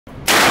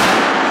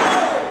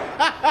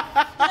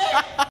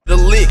The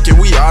lick and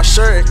we all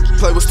shirt.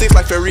 Play with sticks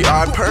like very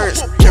odd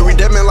parents. Carry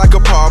them in like a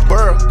Paul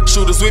Burr.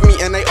 Shooters with me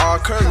and they all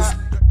curtains.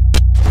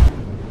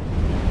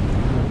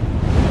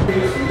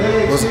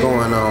 What's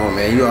going on,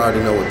 man? You already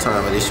know what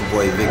time it is. Your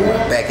boy Vic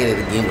back at it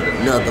again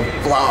with another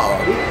vlog.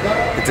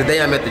 And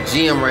today I'm at the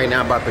gym right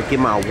now, about to get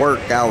my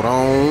workout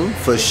on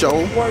for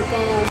sure.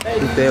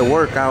 Get that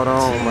workout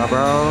on, my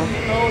bro.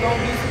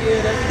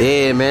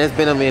 Yeah, man, it's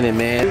been a minute,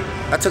 man.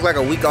 I took like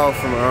a week off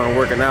from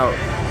working out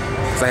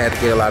because I had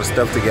to get a lot of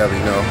stuff together,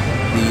 you know,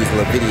 these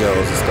little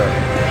videos and stuff.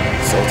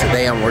 So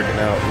today I'm working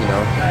out, you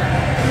know,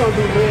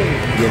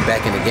 getting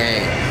back in the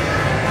game.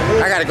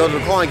 I gotta go to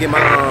the car and get my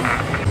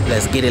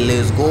let's get it,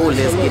 let's go,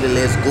 let's get it,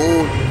 let's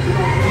go.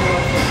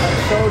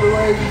 Shoulder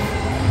raise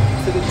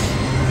to the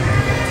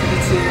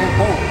chin,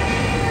 boom,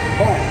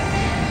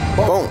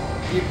 boom,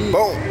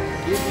 Boom,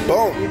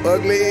 boom,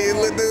 ugly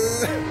little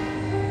dude.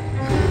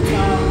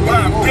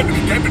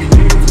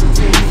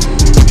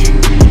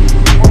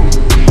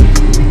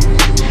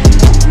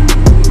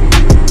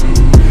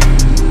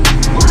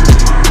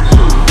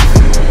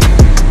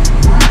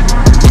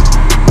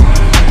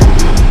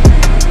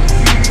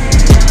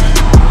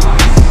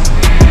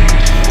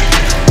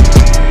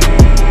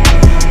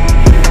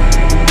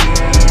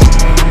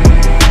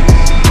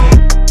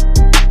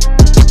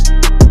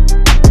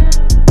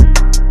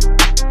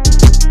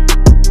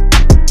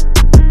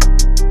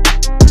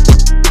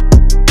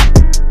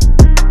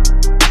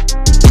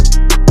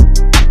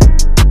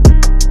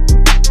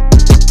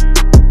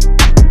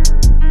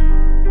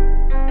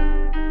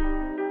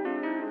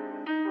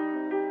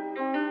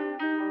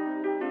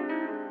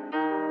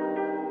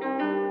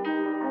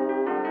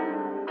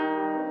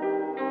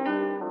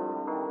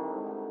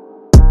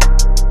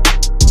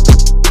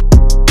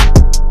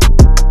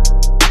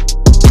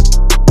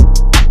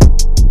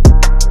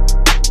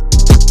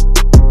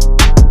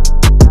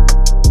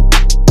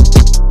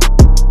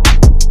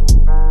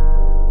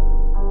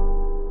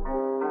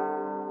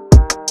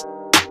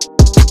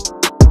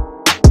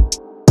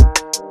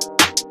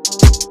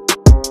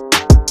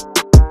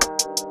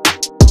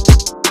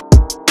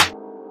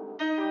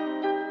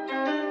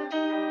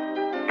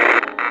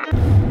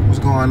 What's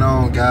going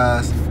on,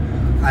 guys?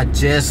 I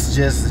just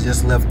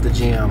left the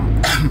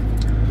gym.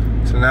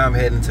 So now I'm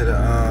heading to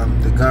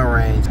the gun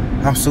range.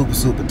 I'm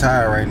super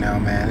tired right now,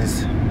 man.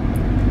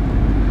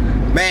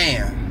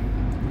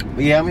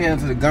 But yeah, I'm heading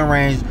to the gun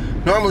range.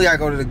 Normally I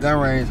go to the gun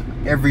range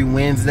every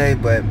Wednesday,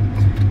 but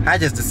I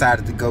just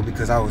decided to go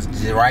because I was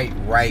right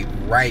by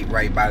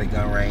the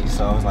gun range.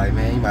 So I was like,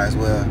 man, you might as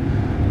well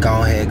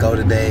go ahead, go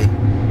today.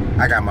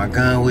 I got my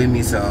gun with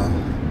me, so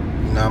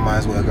you know, I might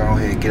as well go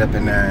ahead, get up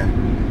in there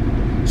and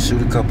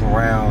shoot a couple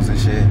rounds and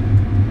shit.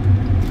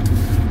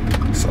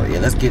 So yeah,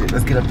 let's get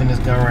up in this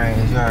gun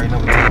range. You already know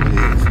what time it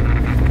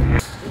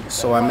is.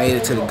 So I made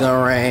it to the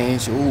gun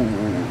range. Ooh,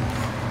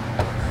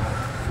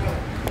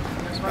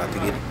 it's about to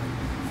get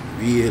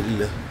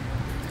real.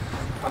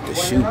 About to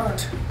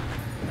shoot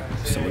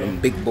some of them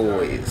big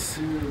boys.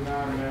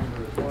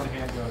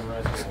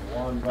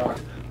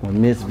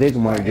 When Miss Vic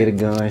might get a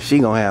gun, she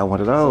gonna have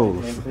one of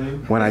those.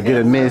 When I get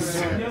a Miss,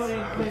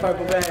 the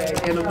purple bag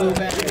and the blue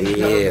bag.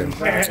 yeah.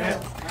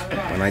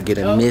 When I get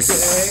a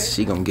Miss,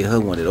 she gonna get her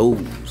one of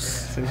those.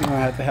 So she gonna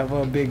have to have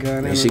her big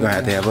gun. And she gonna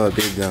have to have her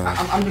big gun.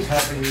 I'm just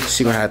happy.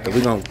 She gonna have to.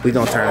 We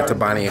gonna turn into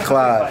Bonnie and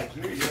Clyde.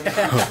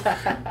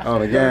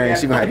 On the game,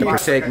 she gonna have to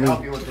protect me.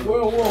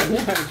 World War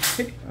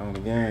I. On the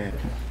game.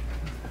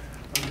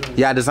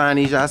 Y'all design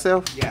these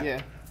yourself?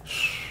 Yeah.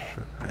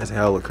 That's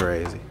hella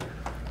crazy.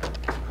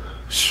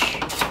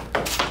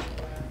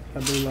 I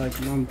do like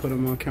them. I'm gonna put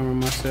them on camera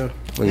myself.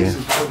 Well, yeah.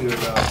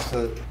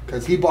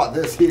 Because he bought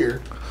this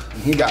here,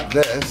 and he got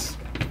this.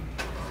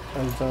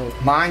 That's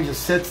dope. Mine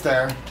just sits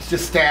there. It's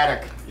just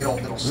static. It'll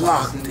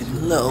Locked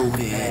and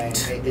loaded.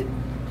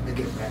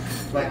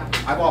 But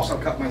I've also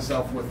cut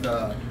myself with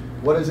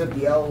what is it?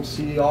 The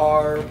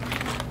LCR.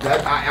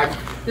 That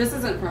This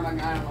isn't from a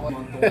guy, I don't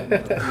know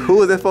what.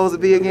 Who is it supposed to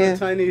be again?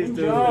 Chinese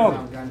dude.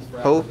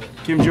 Who?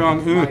 Kim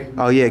Jong-un.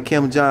 Oh yeah,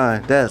 Kim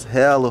Jong. That's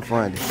hella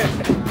funny.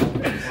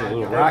 It's a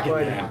little rocket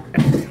man.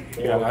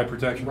 You got eye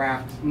protection?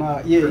 wrapped.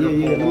 Yeah.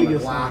 Let me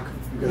get Black. some.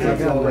 Because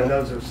that's the only way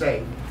those are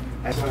safe.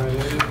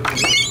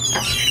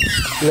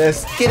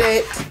 Let's get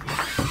it.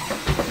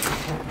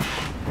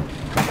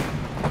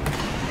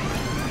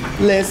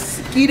 Let's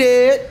get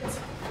it.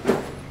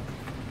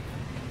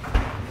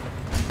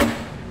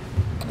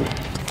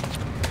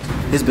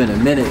 It's been a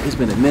minute. It's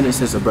been a minute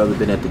since a brother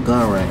been at the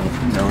gun range.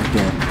 You know, it's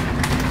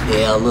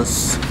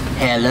been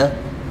hella.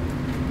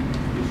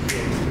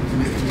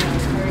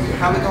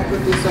 How we gonna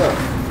put this up?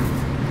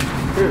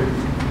 Here.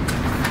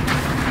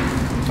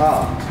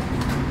 Well,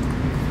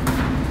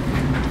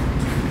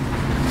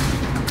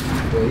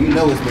 you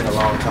know it's been a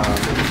long time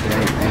since this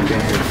ain't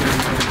been here.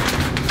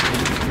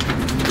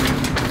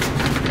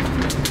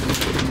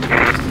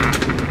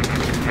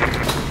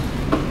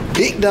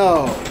 Big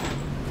dog.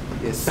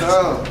 Yes,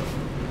 sir.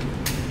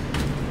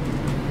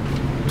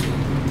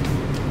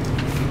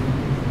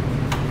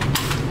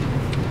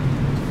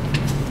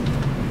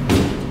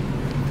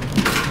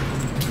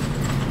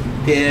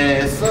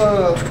 Yes,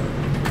 sir.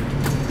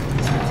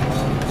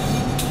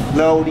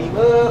 Load him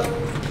up.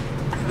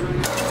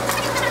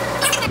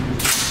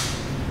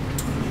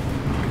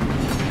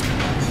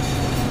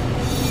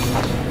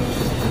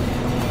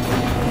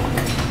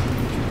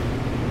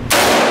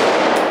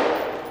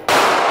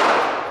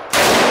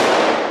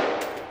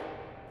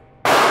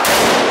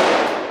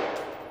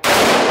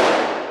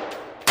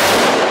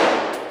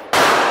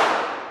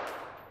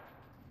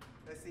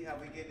 Let's see how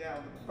we get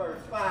down with the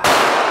first 5.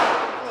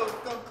 Close,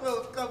 come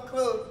close, come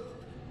close.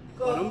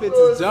 Oh, them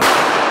bitches jumping.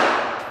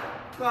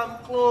 Come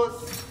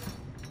close.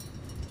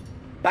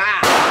 Bow,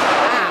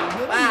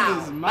 Look bow, at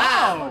his bow,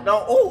 mouth. bow.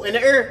 Don't, oh, in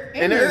the ear,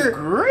 in the ear.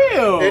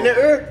 Grill. In the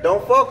ear.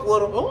 Don't fuck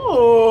with him.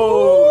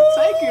 Oh,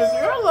 take his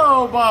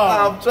earlobe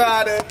off. I'm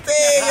trying to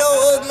tell you,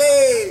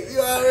 ugly. You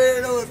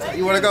already know what's up.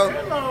 You wanna go?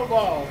 Earlobe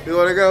off. You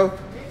wanna go?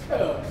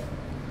 Yeah.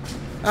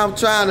 I'm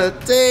trying to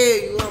tell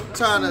you. I'm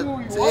trying Who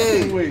to you tell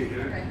walking you. with?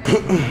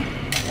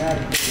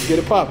 Get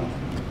it poppin'.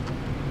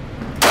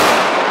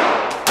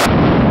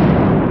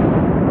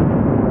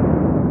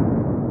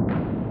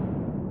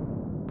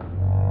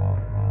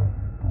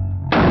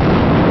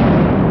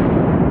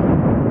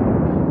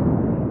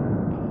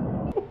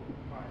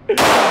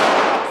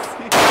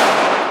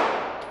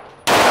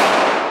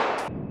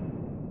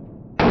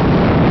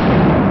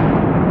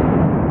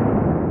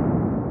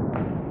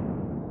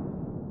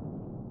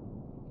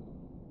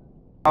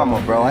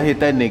 Bro, I hit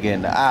that nigga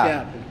in the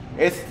eye.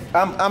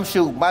 Capping. I'm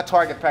shooting. My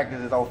target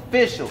practice is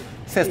official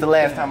since the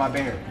last time I've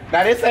been here.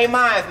 Now this ain't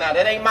mine. Now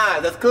that ain't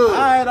mine. That's cool. All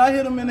right, I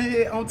hit him in the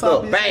head on top Look,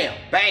 of his bam,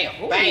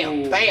 bam, bam,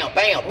 Ooh. bam,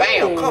 bam,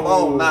 bam. Ooh. Come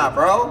on now,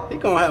 bro. He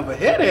gonna have a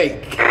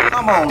headache.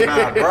 Come on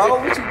now, bro.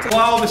 What you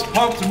Allow this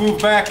pump to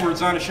move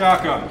backwards on a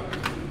shotgun.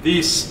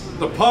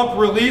 The pump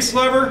release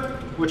lever,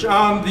 which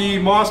on the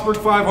Mossberg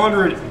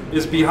 500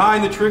 is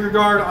behind the trigger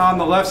guard on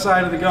the left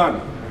side of the gun.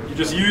 You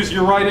just use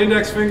your right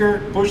index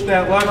finger, push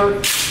that lever,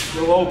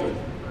 it'll open.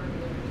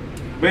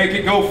 Make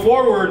it go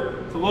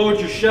forward to load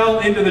your shell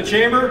into the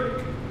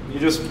chamber. You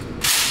just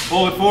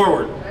pull it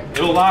forward.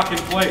 It'll lock in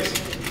place.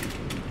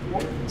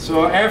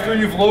 So after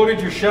you've loaded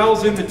your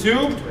shells in the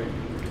tube,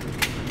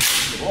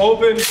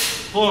 open,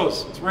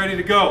 close, it's ready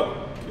to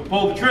go. You'll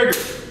pull the trigger,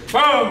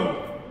 boom!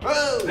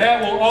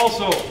 That will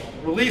also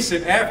release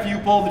it after you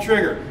pull the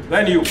trigger.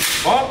 Then you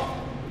pump,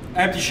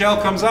 empty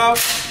shell comes out,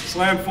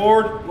 slam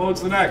forward,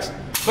 loads the next.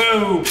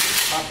 Boom!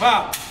 Pop,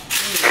 pop.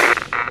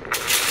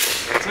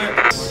 That's it.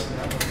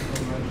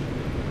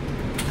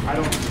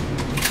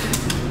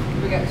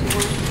 We got 2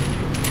 more.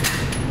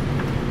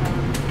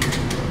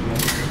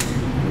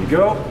 There you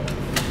go.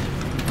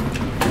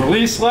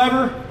 Release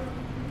lever.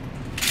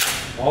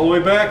 All the way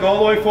back, all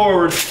the way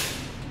forward.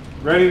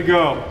 Ready to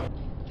go.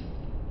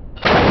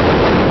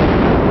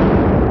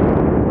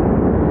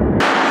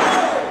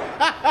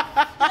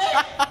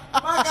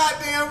 My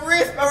goddamn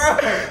wrist, bro.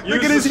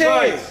 Look at his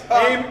head.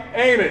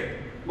 Aim it.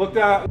 Look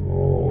down.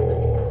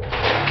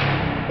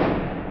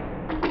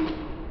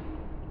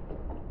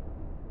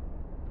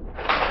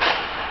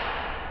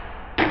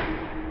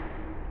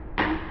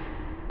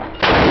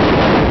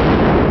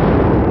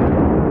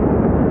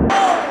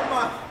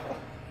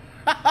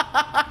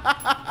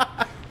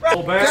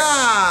 Pull back.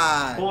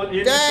 God. Pull it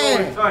in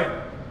Damn. tight.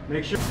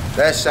 Make sure.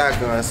 That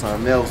shotgun is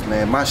something else,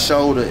 man. My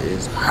shoulder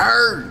is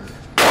hurting.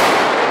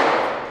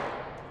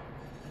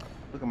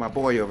 Look at my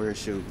boy over here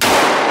shooting.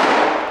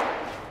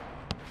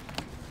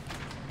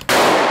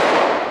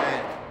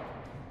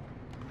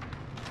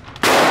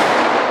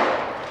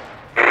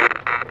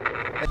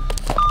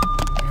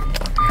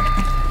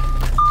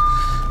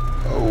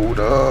 Hold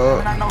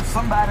up. I know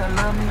somebody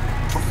love me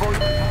before you.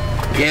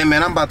 Yeah,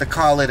 man, I'm about to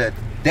call it a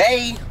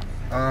day.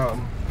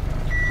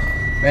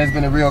 Man, it's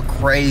been a real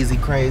crazy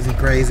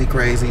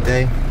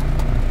day.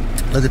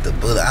 Look at the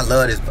bullet. I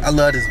love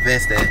this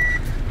vest that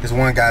this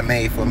one guy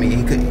made for me.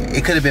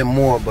 It could have been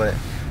more, but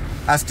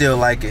I still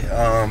like it.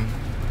 I'm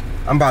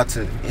about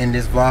to end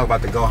this vlog,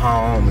 about to go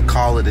home and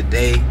call it a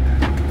day.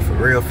 For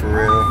real.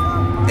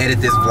 Edit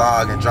this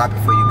vlog and drop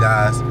it for you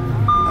guys.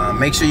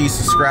 Make sure you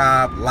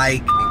subscribe,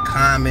 like, and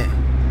comment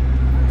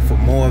for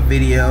more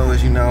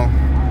videos, you know.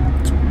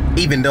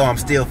 Even though I'm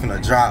still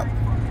finna drop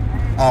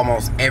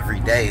almost every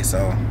day,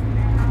 so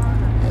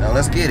you know,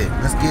 let's get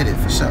it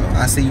for sure.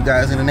 I'll see you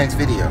guys in the next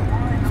video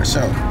for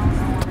sure.